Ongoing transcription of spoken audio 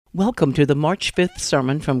Welcome to the March 5th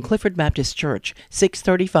sermon from Clifford Baptist Church,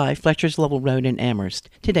 635 Fletcher's Level Road in Amherst.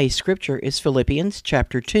 Today's scripture is Philippians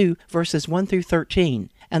chapter 2, verses 1 through 13,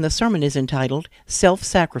 and the sermon is entitled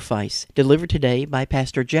Self-Sacrifice, delivered today by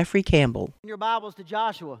Pastor Jeffrey Campbell. Your Bibles to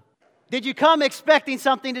Joshua. Did you come expecting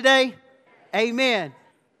something today? Amen.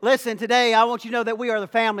 Listen, today I want you to know that we are the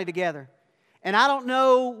family together. And I don't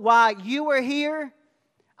know why you are here.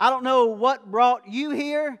 I don't know what brought you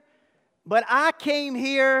here. But I came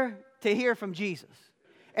here to hear from Jesus.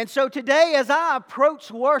 And so today as I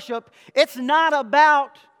approach worship, it's not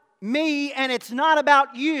about me and it's not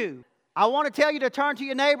about you. I want to tell you to turn to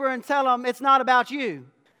your neighbor and tell them it's not about you.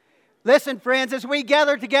 Listen, friends, as we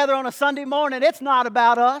gather together on a Sunday morning, it's not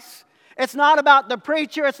about us. It's not about the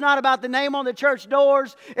preacher. It's not about the name on the church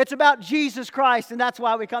doors. It's about Jesus Christ, and that's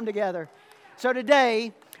why we come together. So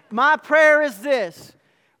today, my prayer is this.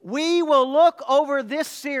 We will look over this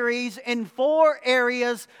series in 4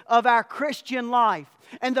 areas of our Christian life.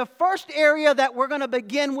 And the first area that we're going to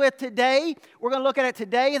begin with today, we're going to look at it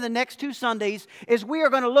today and the next 2 Sundays, is we are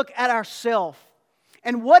going to look at ourselves.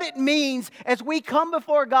 And what it means as we come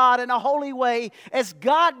before God in a holy way, as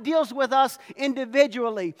God deals with us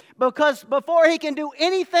individually. Because before He can do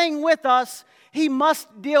anything with us, He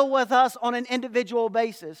must deal with us on an individual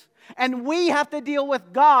basis. And we have to deal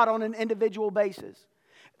with God on an individual basis.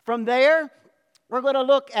 From there, we're going to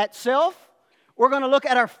look at self, we're going to look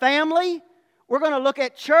at our family, we're going to look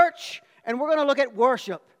at church, and we're going to look at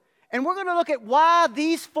worship. And we're going to look at why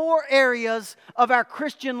these 4 areas of our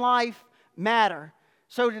Christian life matter.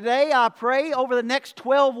 So today, I pray over the next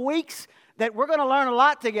 12 weeks that we're going to learn a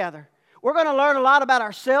lot together. We're going to learn a lot about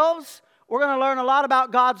ourselves, we're going to learn a lot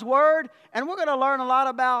about God's Word, and we're going to learn a lot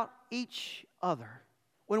about each other.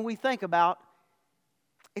 When we think about,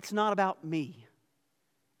 it's not about me.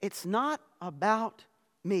 It's not about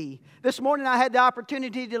me. This morning I had the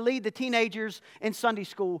opportunity to lead the teenagers in Sunday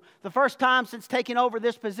school. The first time since taking over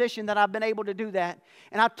this position that I've been able to do that.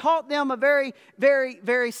 And I taught them a very, very,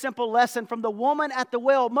 very simple lesson from the woman at the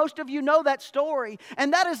well. Most of you know that story.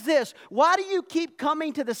 And that is this. Why do you keep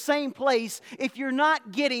coming to the same place if you're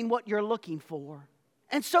not getting what you're looking for?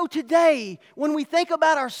 And so today, when we think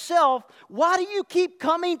about ourselves, why do you keep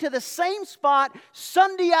coming to the same spot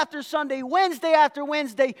Sunday after Sunday, Wednesday after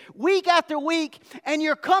Wednesday, week after week, and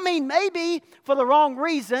you're coming maybe for the wrong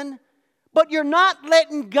reason, but you're not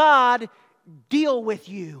letting God deal with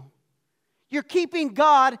you. You're keeping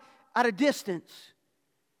God at a distance.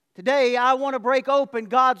 Today, I want to break open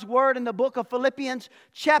God's Word in the book of Philippians,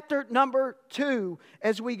 chapter number 2,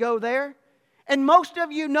 as we go there. And most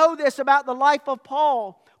of you know this about the life of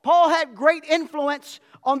Paul. Paul had great influence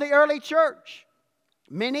on the early church.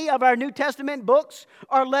 Many of our New Testament books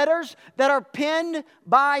are letters that are penned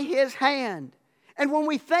by his hand. And when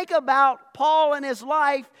we think about Paul and his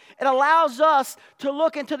life, it allows us to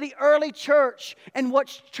look into the early church and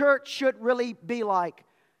what church should really be like.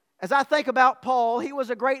 As I think about Paul, he was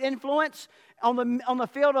a great influence on the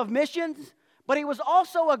field of missions, but he was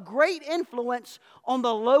also a great influence on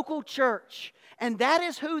the local church. And that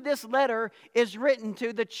is who this letter is written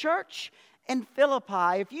to, the church in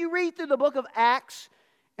Philippi. If you read through the book of Acts,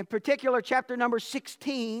 in particular chapter number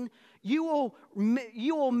 16, you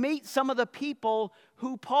will meet some of the people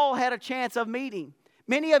who Paul had a chance of meeting.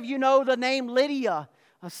 Many of you know the name Lydia,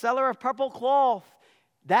 a seller of purple cloth.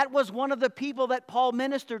 That was one of the people that Paul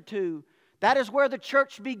ministered to. That is where the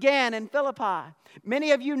church began in Philippi. Many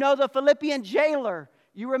of you know the Philippian jailer.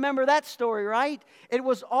 You remember that story, right? It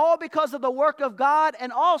was all because of the work of God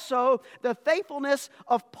and also the faithfulness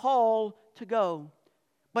of Paul to go.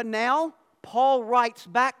 But now, Paul writes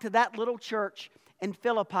back to that little church in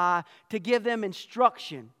Philippi to give them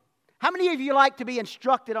instruction. How many of you like to be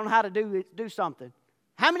instructed on how to do something?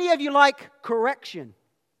 How many of you like correction?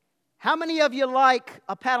 How many of you like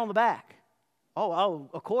a pat on the back? Oh,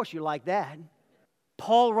 of course you like that.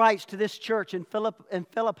 Paul writes to this church in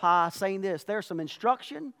Philippi saying this, there's some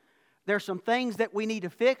instruction, there's some things that we need to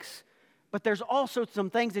fix, but there's also some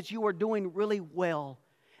things that you are doing really well.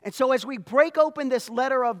 And so as we break open this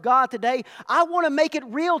letter of God today, I want to make it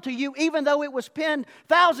real to you, even though it was penned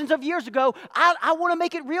thousands of years ago. I want to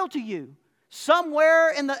make it real to you.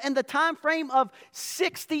 Somewhere in the time frame of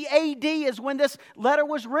 60 AD is when this letter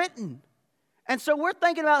was written. And so we're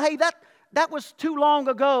thinking about, hey, that was too long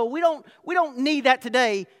ago. We don't need that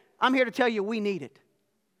today. I'm here to tell you we need it.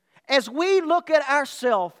 As we look at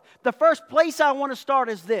ourselves, the first place I want to start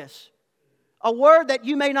is this. A word that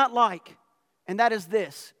you may not like, and that is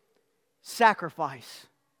this: sacrifice.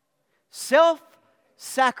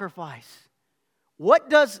 Self-sacrifice. What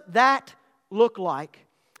does that look like?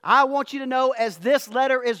 I want you to know, as this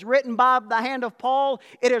letter is written by the hand of Paul,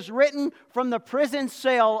 it is written from the prison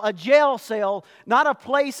cell, a jail cell, not a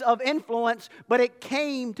place of influence, but it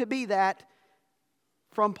came to be that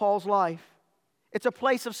from Paul's life. It's a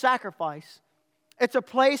place of sacrifice. It's a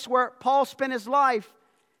place where Paul spent his life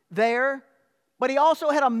there, but he also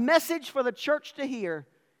had a message for the church to hear.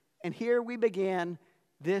 And here we begin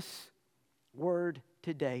this word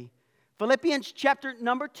today. Philippians chapter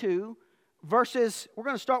number 2. We're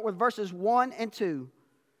going to start with verses 1 and 2.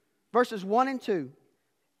 Verses 1 and 2.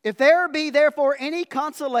 If there be therefore any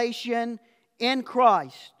consolation in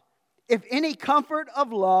Christ, if any comfort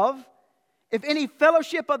of love, if any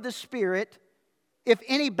fellowship of the Spirit, if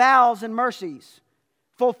any bowels and mercies,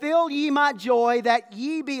 fulfill ye my joy, that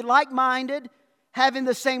ye be like-minded, having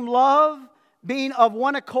the same love, being of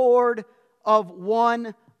one accord, of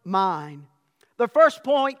one mind. The first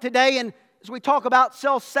point today, and as we talk about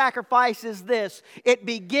self-sacrifice, is this: it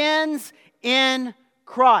begins in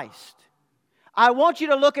Christ. I want you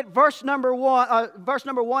to look at verse number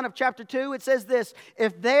 1 of chapter 2. It says this: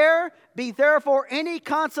 if there be therefore any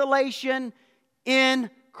consolation in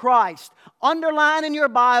Christ. Underline in your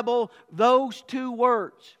Bible those two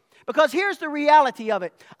words. Because here's the reality of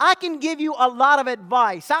it. I can give you a lot of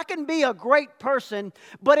advice. I can be a great person,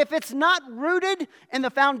 but if it's not rooted in the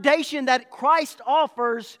foundation that Christ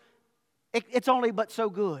offers, it's only but so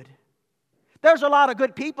good. There's a lot of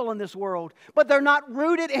good people in this world, but they're not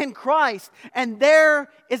rooted in Christ, and there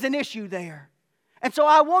is an issue there. And so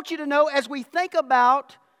I want you to know, as we think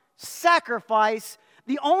about sacrifice,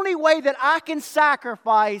 the only way that I can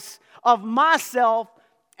sacrifice of myself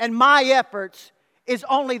and my efforts is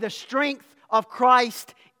only the strength of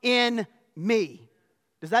Christ in me.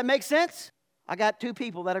 Does that make sense? I got two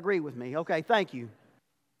people that agree with me. Okay, thank you.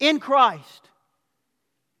 In Christ.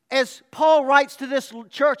 As Paul writes to this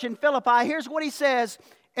church in Philippi, here's what he says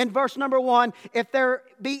in verse number 1. If there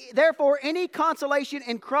be therefore any consolation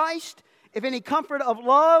in Christ, if any comfort of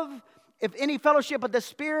love, if any fellowship of the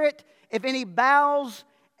Spirit, if any bowels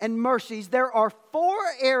and mercies. There are 4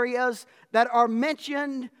 areas that are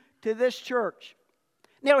mentioned to this church.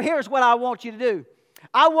 Now, here's what I want you to do.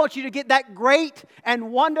 I want you to get that great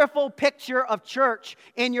and wonderful picture of church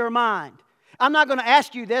in your mind. I'm not going to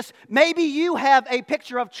ask you this. Maybe you have a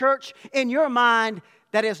picture of church in your mind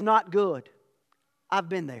that is not good. I've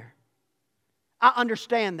been there. I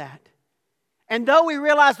understand that. And though we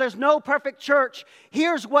realize there's no perfect church,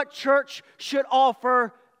 here's what church should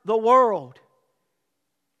offer the world.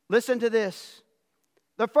 Listen to this.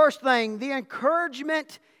 The first thing, the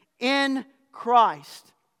encouragement in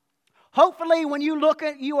Christ. Hopefully, when you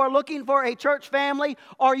are looking for a church family,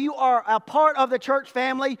 or you are a part of the church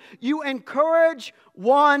family, you encourage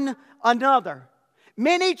one another.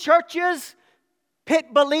 Many churches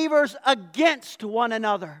pit believers against one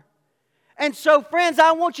another. And so, friends,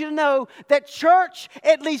 I want you to know that church,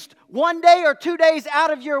 at least one day or 2 days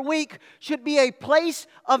out of your week, should be a place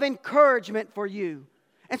of encouragement for you.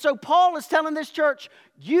 And so Paul is telling this church,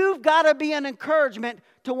 you've got to be an encouragement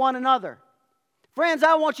to one another. Friends,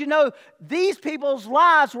 I want you to know these people's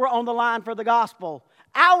lives were on the line for the gospel.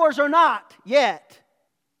 Ours are not yet.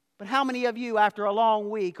 But how many of you, after a long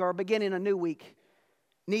week or beginning a new week,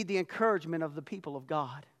 need the encouragement of the people of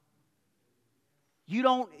God? You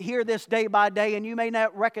don't hear this day by day, and you may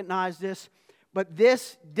not recognize this, but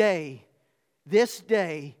this day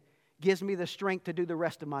gives me the strength to do the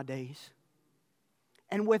rest of my days.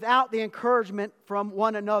 And without the encouragement from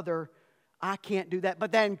one another, I can't do that.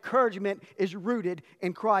 But that encouragement is rooted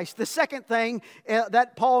in Christ. The second thing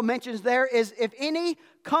that Paul mentions there is if any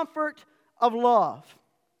comfort of love.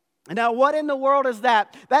 And now, what in the world is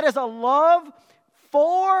that? That is a love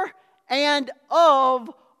for and of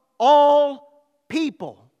all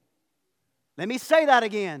people. Let me say that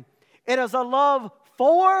again. It is a love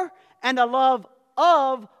for and a love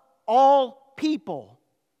of all people.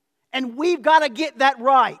 And we've got to get that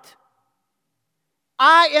right.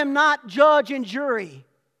 I am not judge and jury.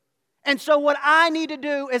 And so what I need to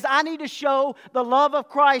do is I need to show the love of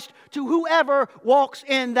Christ to whoever walks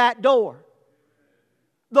in that door.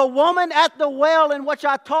 The woman at the well in which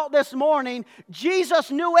I taught this morning, Jesus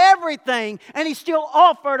knew everything and He still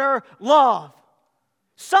offered her love.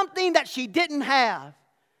 Something that she didn't have.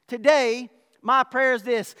 Today, my prayer is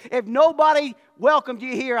this. If nobody welcomed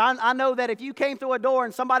you here, I know that if you came through a door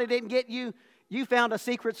and somebody didn't get you, you found a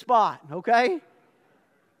secret spot, okay?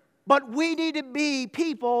 But we need to be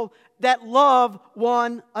people that love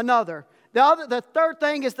one another. The third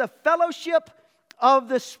thing is the fellowship of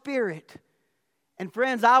the Spirit. And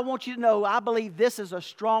friends, I want you to know, I believe this is a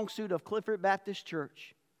strong suit of Clifford Baptist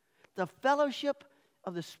Church. The fellowship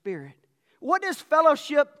of the Spirit. What does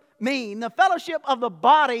fellowship mean? The fellowship of the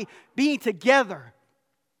body being together,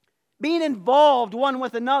 being involved one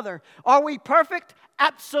with another. Are we perfect?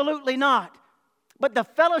 Absolutely not. But the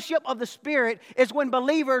fellowship of the Spirit is when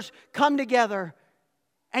believers come together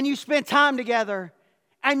and you spend time together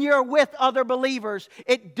and you're with other believers.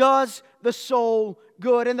 It does the soul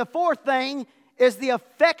good. And the fourth thing is the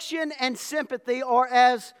affection and sympathy, or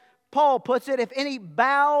as Paul puts it, if any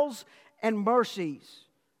bowels and mercies.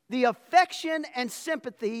 The affection and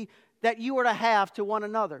sympathy that you are to have to one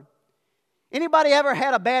another. Anybody ever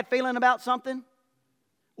had a bad feeling about something?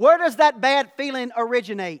 Where does that bad feeling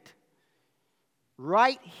originate?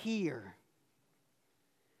 Right here.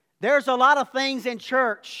 There's a lot of things in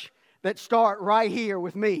church that start right here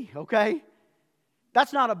with me, okay?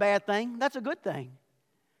 That's not a bad thing. That's a good thing.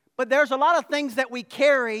 But there's a lot of things that we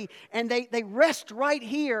carry and they rest right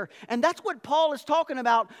here. And that's what Paul is talking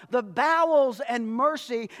about, the bowels and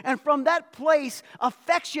mercy. And from that place,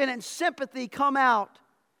 affection and sympathy come out.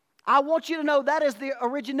 I want you to know that is the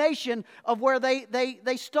origination of where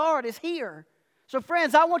they start, is here. So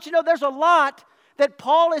friends, I want you to know there's a lot that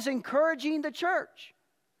Paul is encouraging the church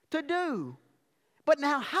to do. But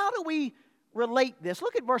now, how do we relate this?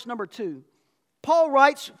 Look at verse number 2. Paul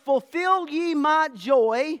writes, "Fulfill ye my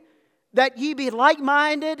joy, that ye be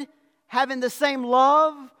like-minded, having the same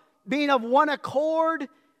love, being of one accord,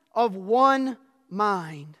 of one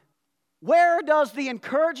mind." Where does the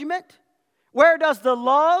encouragement, where does the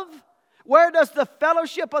love, where does the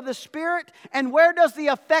fellowship of the Spirit, and where does the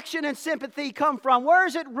affection and sympathy come from? Where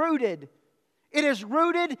is it rooted? It is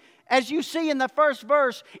rooted, as you see in the first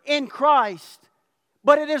verse, in Christ.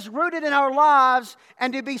 But it is rooted in our lives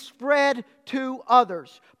and to be spread to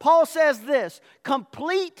others. Paul says this,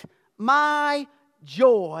 "Complete my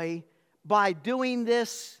joy by doing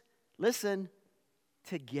this," listen,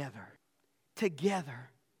 "together." Together.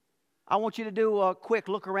 I want you to do a quick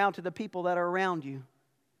look around to the people that are around you.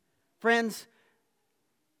 Friends,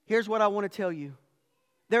 here's what I want to tell you.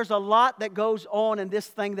 There's a lot that goes on in this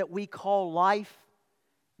thing that we call life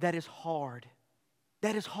that is hard.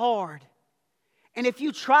 That is hard. And if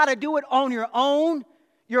you try to do it on your own,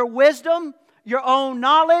 your wisdom, your own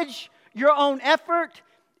knowledge, your own effort,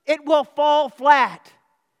 it will fall flat.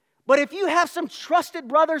 But if you have some trusted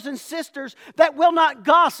brothers and sisters that will not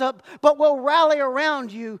gossip, but will rally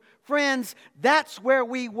around you, friends, that's where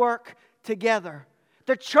we work together.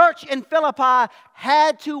 The church in Philippi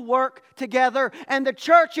had to work together, and the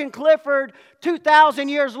church in Clifford 2,000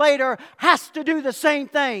 years later has to do the same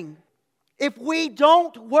thing. If we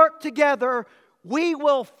don't work together, we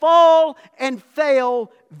will fall and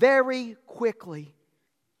fail very quickly.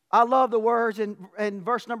 I love the words in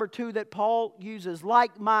verse number 2 that Paul uses.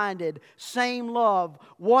 Like-minded, same love,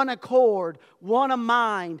 one accord, one of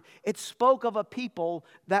mind. It spoke of a people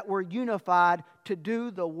that were unified to do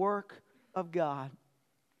the work of God.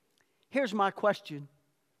 Here's my question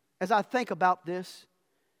as I think about this.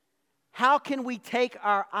 How can we take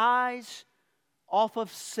our eyes off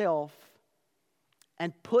of self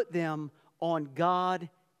and put them on God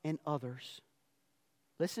and others?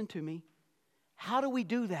 Listen to me. How do we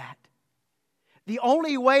do that? The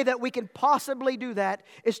only way that we can possibly do that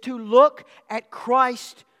is to look at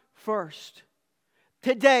Christ first.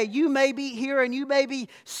 Today, you may be here and you may be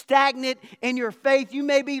stagnant in your faith. You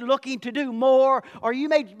may be looking to do more, or you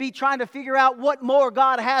may be trying to figure out what more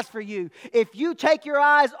God has for you. If you take your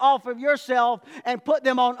eyes off of yourself and put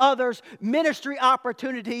them on others, ministry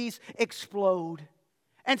opportunities explode.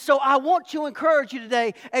 And so I want to encourage you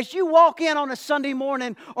today, as you walk in on a Sunday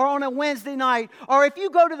morning or on a Wednesday night, or if you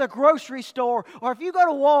go to the grocery store, or if you go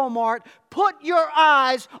to Walmart, put your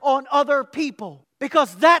eyes on other people,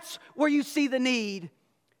 because that's where you see the need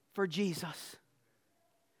for Jesus.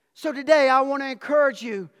 So today I want to encourage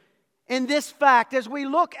you in this fact, as we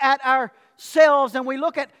look at ourselves and we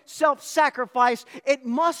look at self-sacrifice, it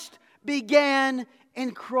must begin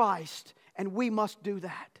in Christ, and we must do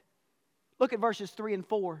that. Look at verses 3 and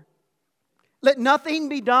 4. "Let nothing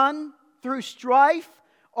be done through strife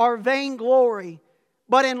or vainglory,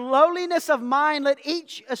 but in lowliness of mind let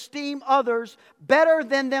each esteem others better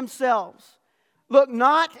than themselves. Look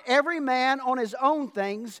not every man on his own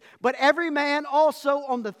things, but every man also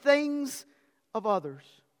on the things of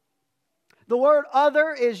others." The word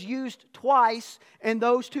 "other" is used twice in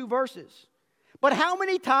those two verses. But how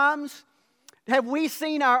many times have we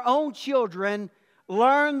seen our own children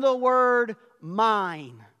learn the word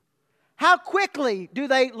 "mine"? How quickly do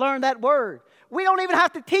they learn that word? We don't even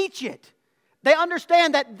have to teach it. They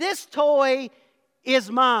understand that this toy is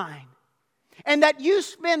mine. And that you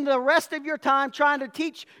spend the rest of your time trying to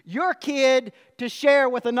teach your kid to share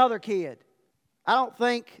with another kid. I don't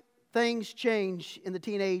think things change in the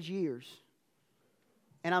teenage years.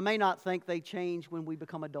 And I may not think they change when we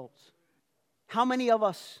become adults. How many of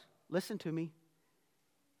us, listen to me,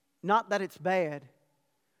 not that it's bad,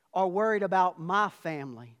 are worried about my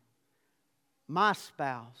family, my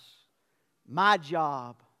spouse, my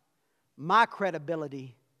job, my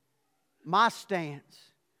credibility, my stance,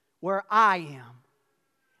 where I am?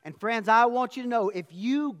 And friends, I want you to know, if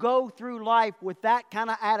you go through life with that kind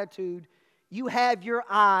of attitude, you have your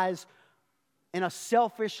eyes in a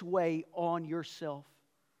selfish way on yourself.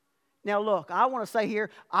 Now look, I want to say here,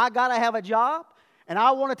 I got to have a job and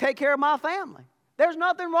I want to take care of my family. There's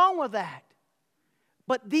nothing wrong with that.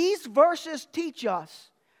 But these verses teach us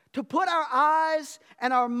to put our eyes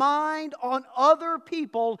and our mind on other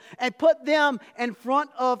people and put them in front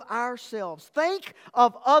of ourselves. Think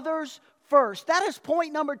of others first. That is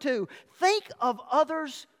point number 2. Think of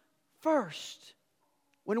others first.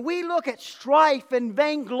 When we look at strife and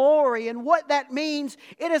vainglory and what that means,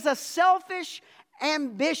 it is a selfish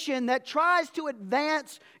ambition that tries to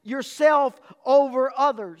advance yourself over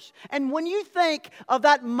others. And when you think of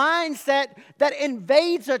that mindset that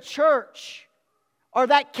invades a church, or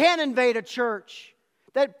that can invade a church,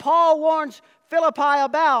 that Paul warns Philippi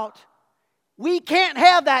about, we can't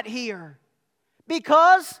have that here.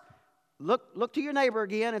 Because, look to your neighbor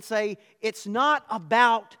again and say, it's not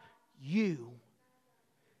about you.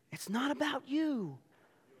 It's not about you.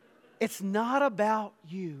 It's not about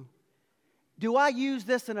you. Do I use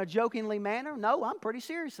this in a jokingly manner? No, I'm pretty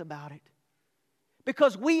serious about it.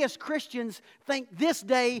 Because we as Christians think this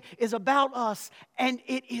day is about us, and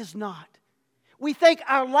it is not. We think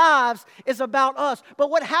our lives is about us.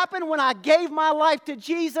 But what happened when I gave my life to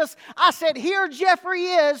Jesus, I said, here Jeffrey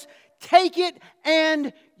is, take it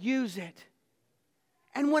and use it.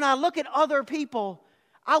 And when I look at other people,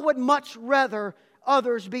 I would much rather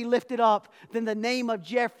others be lifted up than the name of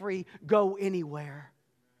Jeffrey go anywhere.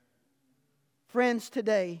 Friends,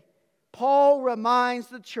 today, Paul reminds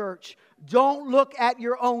the church, don't look at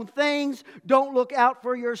your own things. Don't look out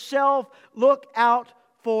for yourself. Look out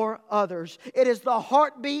for others. It is the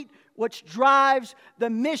heartbeat which drives the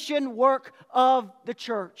mission work of the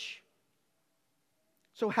church.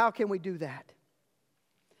 So how can we do that?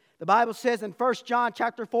 The Bible says in 1 John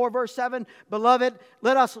chapter 4, verse 7, Beloved,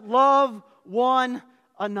 let us love one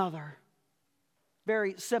another.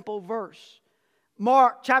 Very simple verse.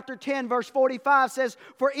 Mark chapter 10 verse 45 says,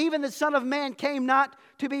 For even the Son of Man came not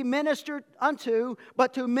to be ministered unto,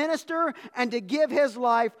 but to minister and to give His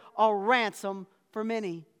life a ransom for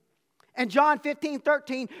many. And John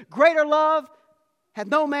 15:13, Greater love hath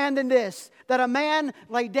no man than this, that a man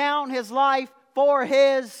lay down his life for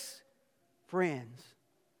his friends.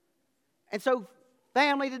 And so,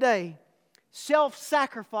 family, today,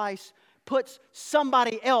 self-sacrifice puts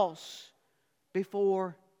somebody else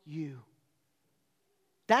before you.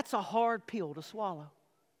 That's a hard pill to swallow.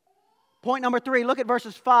 Point number 3, look at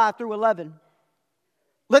verses 5 through 11.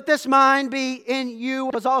 Let this mind be in you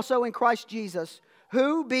was also in Christ Jesus,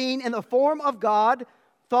 who, being in the form of God,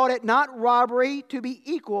 thought it not robbery to be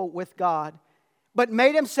equal with God, but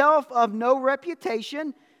made Himself of no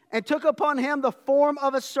reputation, and took upon Him the form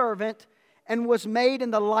of a servant, and was made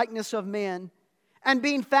in the likeness of men. And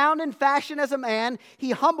being found in fashion as a man,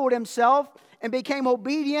 He humbled Himself, and became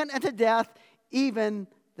obedient unto death, even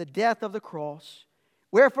the death of the cross.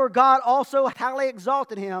 Wherefore God also highly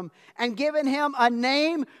exalted Him, and given Him a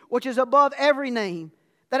name which is above every name,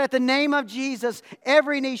 that at the name of Jesus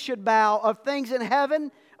every knee should bow, of things in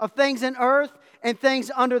heaven, of things in earth, and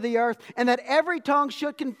things under the earth, and that every tongue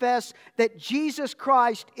should confess that Jesus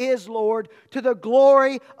Christ is Lord, to the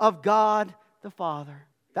glory of God the Father.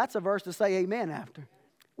 That's a verse to say amen after.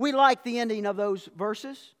 We like the ending of those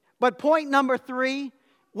verses. But point number 3,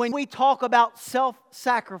 when we talk about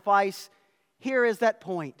self-sacrifice, here is that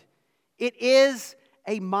point. It is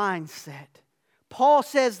a mindset. Paul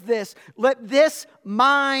says this, let this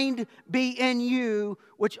mind be in you,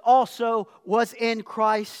 which also was in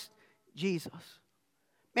Christ Jesus.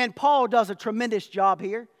 Man, Paul does a tremendous job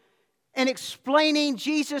here in explaining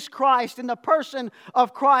Jesus Christ and the person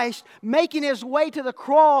of Christ, making His way to the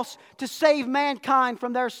cross to save mankind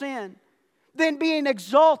from their sin, then being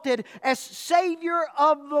exalted as Savior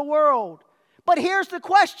of the world. But here's the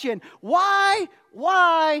question, why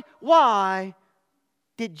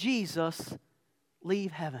did Jesus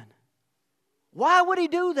leave heaven? Why would He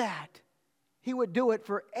do that? He would do it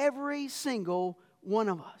for every single one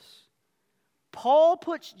of us. Paul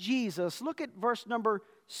puts Jesus, look at verse number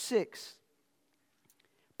 6.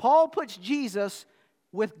 Paul puts Jesus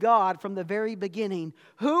with God from the very beginning,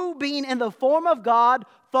 who being in the form of God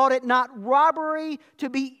thought it not robbery to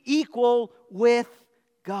be equal with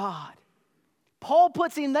God. Paul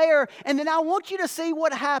puts him there, and then I want you to see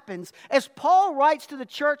what happens. As Paul writes to the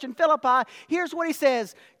church in Philippi, here's what he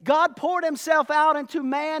says. God poured himself out into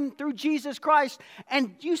man through Jesus Christ,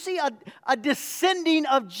 and you see a descending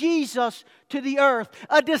of Jesus to the earth,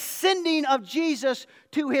 a descending of Jesus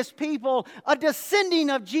to his people, a descending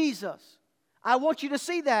of Jesus. I want you to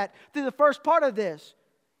see that through the first part of this.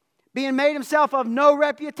 Being made himself of no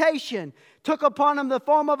reputation, took upon him the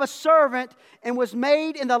form of a servant, and was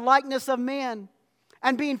made in the likeness of men.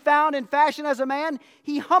 And being found in fashion as a man,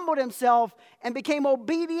 he humbled himself and became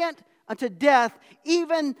obedient unto death,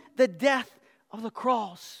 even the death of the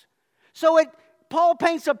cross. So Paul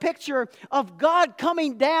paints a picture of God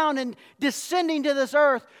coming down and descending to this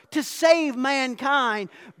earth to save mankind.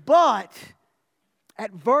 But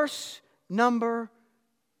at verse number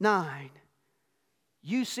 9,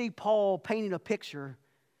 you see Paul painting a picture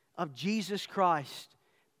of Jesus Christ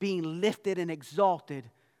being lifted and exalted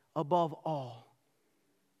above all.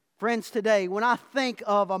 Friends, today, when I think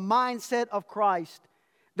of a mindset of Christ,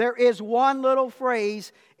 there is one little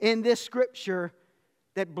phrase in this scripture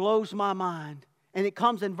that blows my mind. And it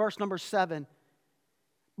comes in verse number 7.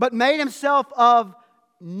 But made himself of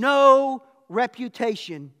no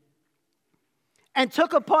reputation, and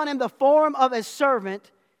took upon him the form of a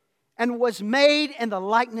servant, and was made in the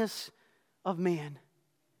likeness of men.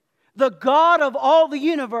 The God of all the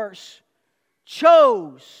universe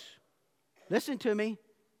chose, listen to me,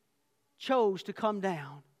 chose to come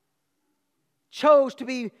down. Chose to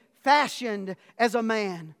be fashioned as a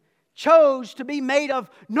man. Chose to be made of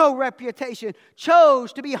no reputation.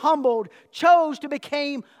 Chose to be humbled. Chose to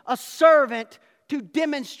become a servant to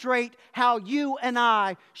demonstrate how you and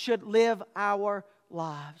I should live our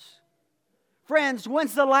lives. Friends,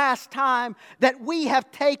 when's the last time that we have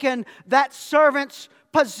taken that servant's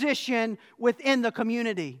position within the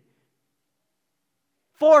community?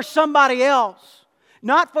 For somebody else.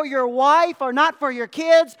 Not for your wife or not for your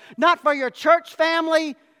kids, not for your church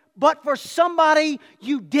family, but for somebody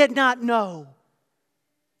you did not know.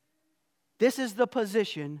 This is the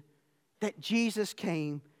position that Jesus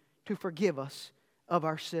came to forgive us of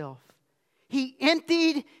ourselves. He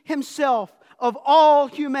emptied himself of all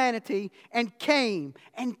humanity and came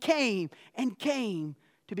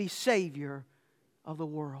to be Savior of the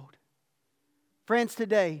world. Friends,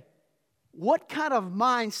 today, what kind of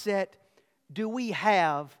mindset do we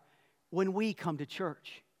have when we come to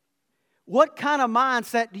church? What kind of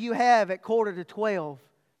mindset do you have at 11:45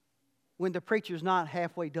 when the preacher's not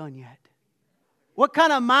halfway done yet? What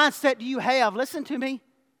kind of mindset do you have? Listen to me.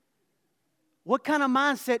 What kind of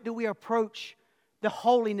mindset do we approach the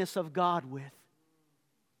holiness of God with?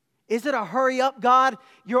 Is it a hurry up, God,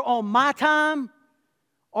 you're on my time?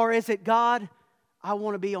 Or is it, God, I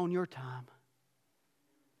want to be on your time?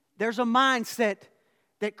 There's a mindset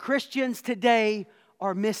that Christians today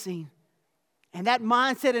are missing. And that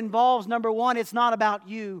mindset involves, number one, it's not about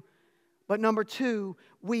you. But number two,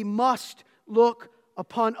 we must look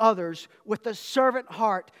upon others with the servant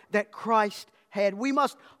heart that Christ had. We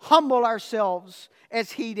must humble ourselves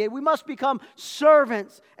as He did. We must become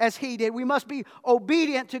servants as He did. We must be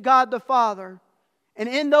obedient to God the Father. And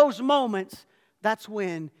in those moments, that's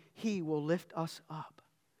when He will lift us up.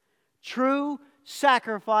 True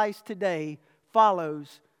sacrifice today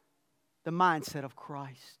follows the mindset of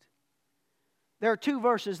Christ. There are two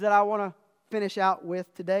verses that I want to finish out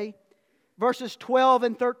with today. Verses 12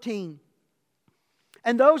 and 13.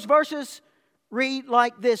 And those verses read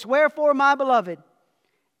like this. Wherefore, my beloved,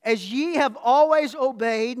 as ye have always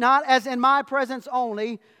obeyed, not as in my presence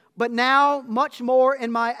only, but now much more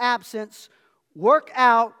in my absence, work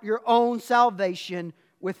out your own salvation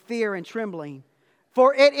with fear and trembling.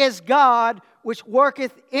 For it is God which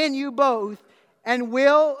worketh in you both, and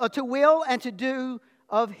will and to do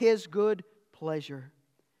of His good pleasure.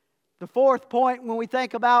 The fourth point when we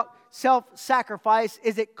think about self-sacrifice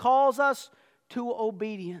is it calls us to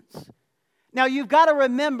obedience. Now you've got to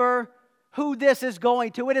remember who this is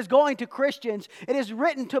going to. It is going to Christians. It is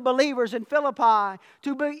written to believers in Philippi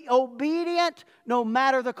to be obedient no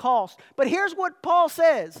matter the cost. But here's what Paul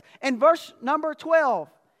says in verse number 12.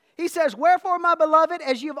 He says, wherefore, my beloved,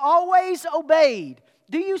 as you've always obeyed.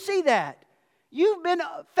 Do you see that? You've been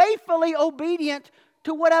faithfully obedient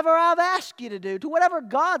to whatever I've asked you to do, to whatever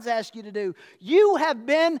God's asked you to do. You have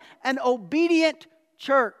been an obedient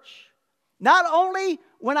church. Not only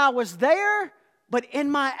when I was there, but in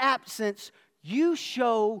my absence, you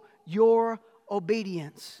show your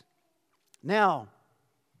obedience. Now,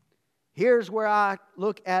 here's where I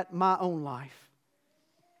look at my own life.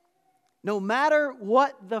 No matter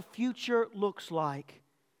what the future looks like,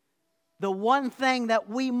 the one thing that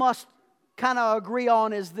we must kind of agree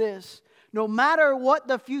on is this. No matter what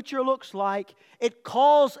the future looks like, it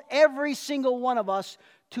calls every single one of us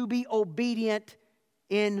to be obedient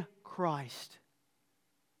in Christ.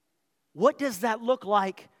 What does that look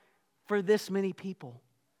like for this many people?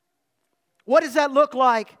 What does that look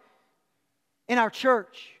like in our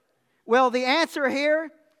church? Well, the answer here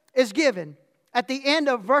is given at the end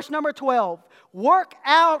of verse number 12. Work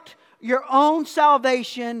out your own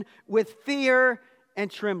salvation with fear and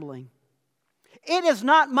trembling. It is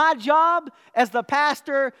not my job as the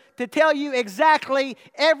pastor to tell you exactly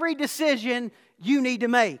every decision you need to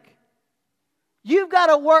make. You've got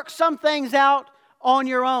to work some things out on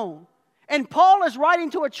your own. And Paul is writing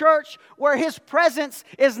to a church where his presence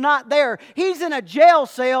is not there. He's in a jail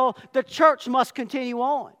cell. The church must continue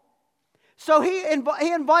on. So he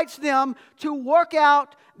invites them to work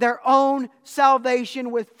out their own salvation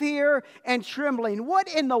with fear and trembling. What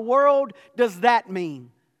in the world does that mean?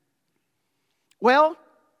 Well,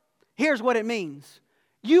 here's what it means.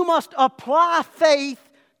 You must apply faith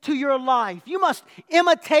to your life. You must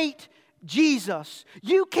imitate Jesus.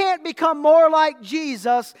 You can't become more like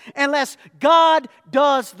Jesus unless God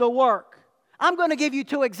does the work. I'm going to give you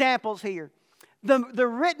two examples here. The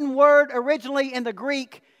written word originally in the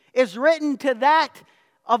Greek is written to that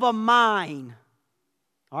of a mine.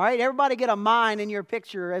 All right, everybody get a mine in your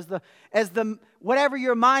picture as the whatever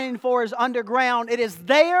you're mining for is underground. It is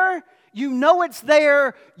there. You know it's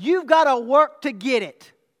there. You've got to work to get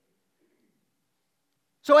it.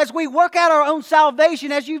 So as we work out our own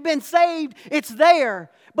salvation, as you've been saved, it's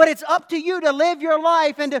there. But it's up to you to live your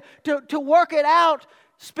life and to work it out,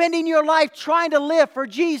 spending your life trying to live for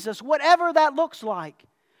Jesus, whatever that looks like.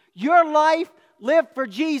 Your life lived for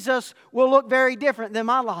Jesus will look very different than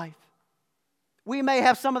my life. We may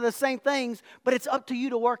have some of the same things, but it's up to you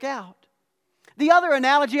to work out. The other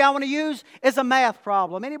analogy I want to use is a math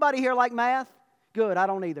problem. Anybody here like math? Good, I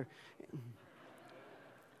don't either.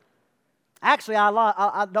 Actually,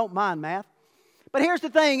 I don't mind math. But here's the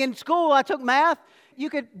thing. In school, I took math. You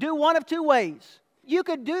could do one of two ways. You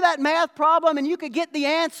could do that math problem and you could get the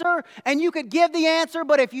answer and you could give the answer.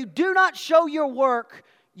 But if you do not show your work,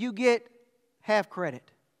 you get half credit.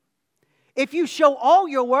 If you show all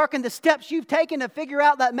your work and the steps you've taken to figure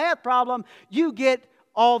out that math problem, you get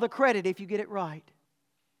all the credit if you get it right.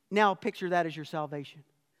 Now picture that as your salvation.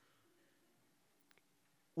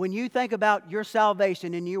 When you think about your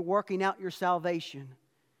salvation and you're working out your salvation,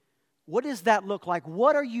 what does that look like?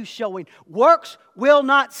 What are you showing? Works will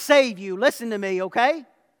not save you. Listen to me, okay?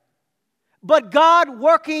 But God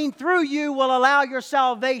working through you will allow your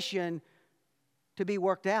salvation to be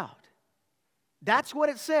worked out. That's what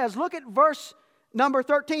it says. Look at verse number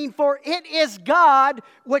 13. For it is God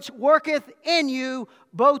which worketh in you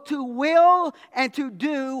both to will and to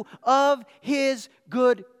do of His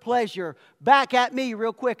good pleasure. Back at me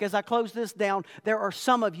real quick as I close this down. There are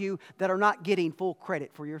some of you that are not getting full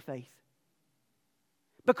credit for your faith.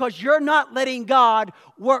 Because you're not letting God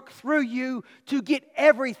work through you to get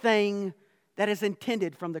everything that is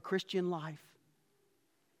intended from the Christian life.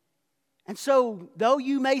 And so, though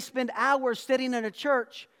you may spend hours sitting in a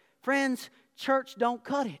church, friends, church don't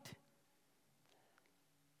cut it.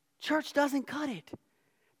 Church doesn't cut it.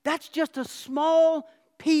 That's just a small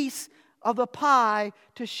piece of the pie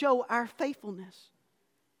to show our faithfulness.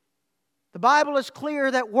 The Bible is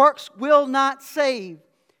clear that works will not save.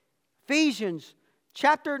 Ephesians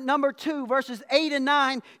chapter number 2, verses 8 and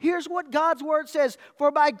 9. Here's what God's Word says.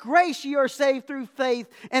 For by grace you are saved through faith,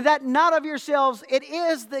 and that not of yourselves. It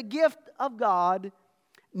is the gift of God,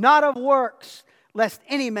 not of works, lest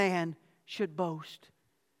any man should boast.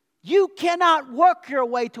 You cannot work your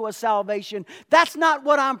way to a salvation. That's not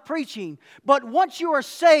what I'm preaching. But once you are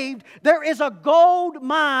saved, there is a gold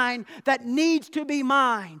mine that needs to be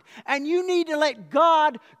mined. And you need to let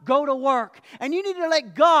God go to work. And you need to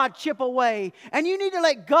let God chip away. And you need to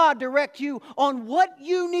let God direct you on what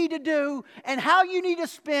you need to do and how you need to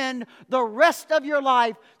spend the rest of your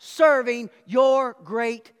life serving your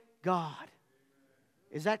great God.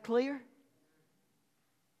 Is that clear?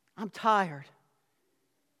 I'm tired.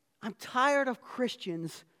 I'm tired of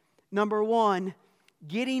Christians, number one,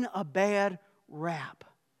 getting a bad rap.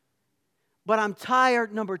 But I'm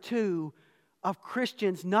tired, number two, of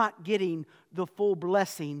Christians not getting the full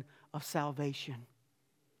blessing of salvation.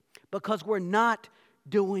 Because we're not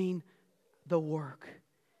doing the work.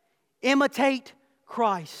 Imitate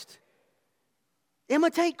Christ.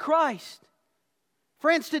 Imitate Christ.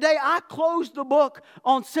 Friends, today I closed the book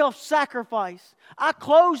on self-sacrifice. I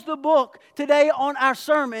closed the book today on our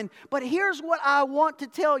sermon. But here's what I want to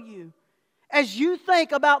tell you. As you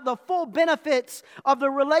think about the full benefits of the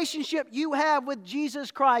relationship you have with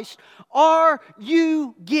Jesus Christ, are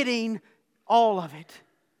you getting all of it?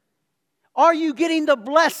 Are you getting the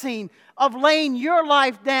blessing of laying your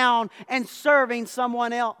life down and serving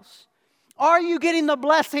someone else? Are you getting the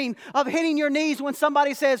blessing of hitting your knees when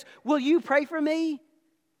somebody says, "Will you pray for me?"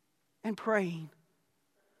 and praying?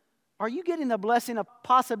 Are you getting the blessing of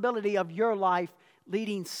possibility of your life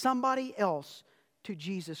leading somebody else to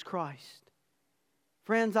Jesus Christ?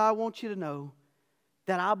 Friends, I want you to know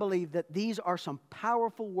that I believe that these are some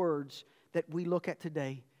powerful words that we look at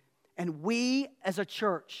today. And we as a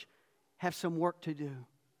church have some work to do.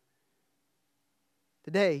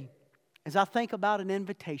 Today, as I think about an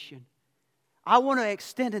invitation, I want to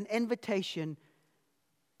extend an invitation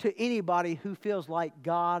to anybody who feels like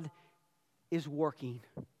God is working.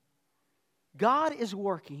 God is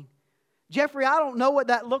working. Jeffrey, I don't know what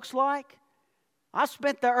that looks like. I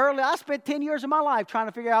spent 10 years of my life trying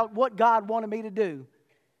to figure out what God wanted me to do.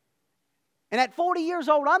 And at 40 years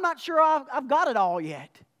old, I'm not sure I've got it all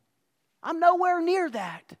yet. I'm nowhere near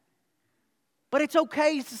that. But it's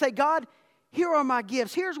okay to say, "God, here are my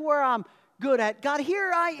gifts. Here's where I'm good at. God,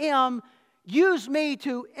 here I am. Use me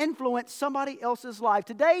to influence somebody else's life."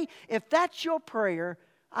 Today, if that's your prayer,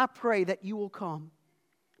 I pray that you will come.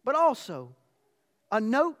 But also, a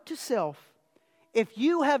note to self. If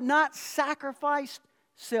you have not sacrificed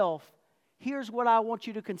self, here's what I want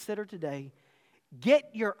you to consider today.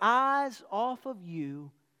 Get your eyes off of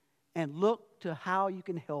you and look to how you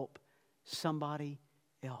can help somebody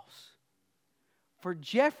else. For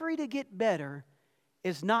Jeffrey to get better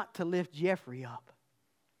is not to lift Jeffrey up.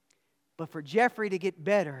 But for Jeffrey to get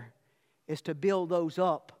better is to build those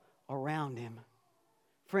up around him.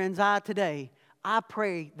 Friends, today, I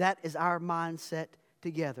pray that is our mindset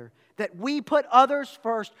together. That we put others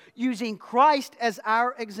first, using Christ as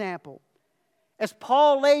our example. As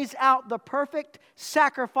Paul lays out the perfect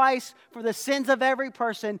sacrifice for the sins of every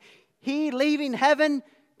person, he leaving heaven,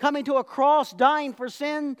 coming to a cross, dying for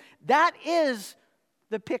sin, that is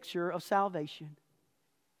the picture of salvation.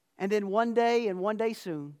 And then one day, and one day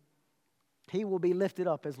soon, he will be lifted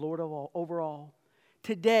up as Lord over all.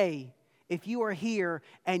 Today, if you are here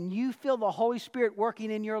and you feel the Holy Spirit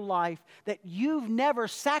working in your life, that you've never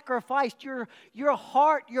sacrificed your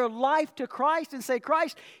heart, your life to Christ and say,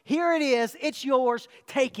 "Christ, here it is. It's yours.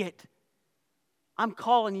 Take it." I'm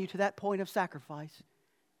calling you to that point of sacrifice.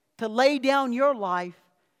 To lay down your life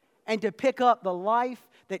and to pick up the life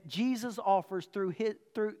that Jesus offers through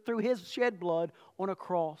His shed blood on a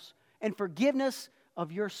cross. And forgiveness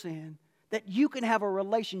of your sin. That you can have a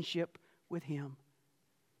relationship with Him.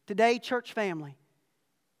 Today, church family,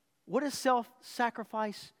 what does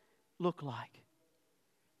self-sacrifice look like?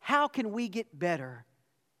 How can we get better?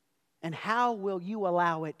 And how will you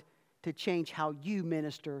allow it to change how you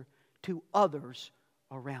minister to others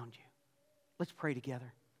around you? Let's pray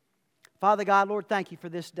together. Father God, Lord, thank you for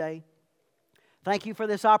this day. Thank you for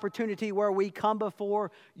this opportunity where we come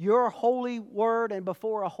before your holy word and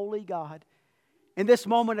before a holy God. In this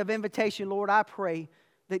moment of invitation, Lord, I pray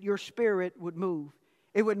that your Spirit would move.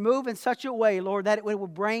 It would move in such a way, Lord, that it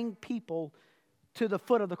would bring people to the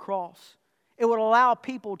foot of the cross. It would allow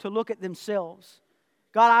people to look at themselves.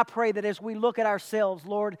 God, I pray that as we look at ourselves,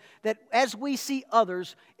 Lord, that as we see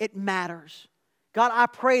others, it matters. God, I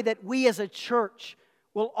pray that we as a church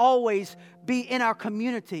will always be in our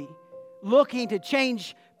community looking to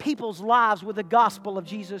change people's lives with the gospel of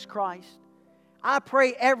Jesus Christ. I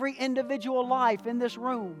pray every individual life in this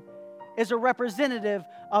room is a representative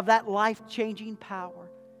of that life-changing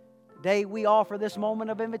power. Today we offer this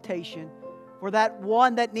moment of invitation for that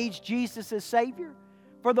one that needs Jesus as Savior,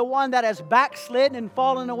 for the one that has backslidden and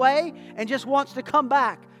fallen away and just wants to come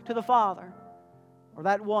back to the Father, or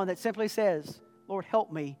that one that simply says, "Lord,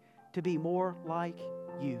 help me to be more like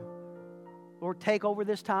you." Lord, take over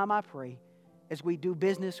this time, I pray, as we do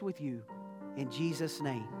business with you. In Jesus'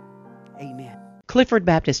 name, amen. Clifford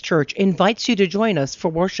Baptist Church invites you to join us for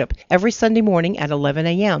worship every Sunday morning at 11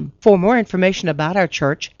 a.m. For more information about our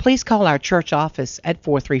church, please call our church office at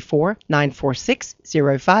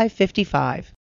 434-946-0555.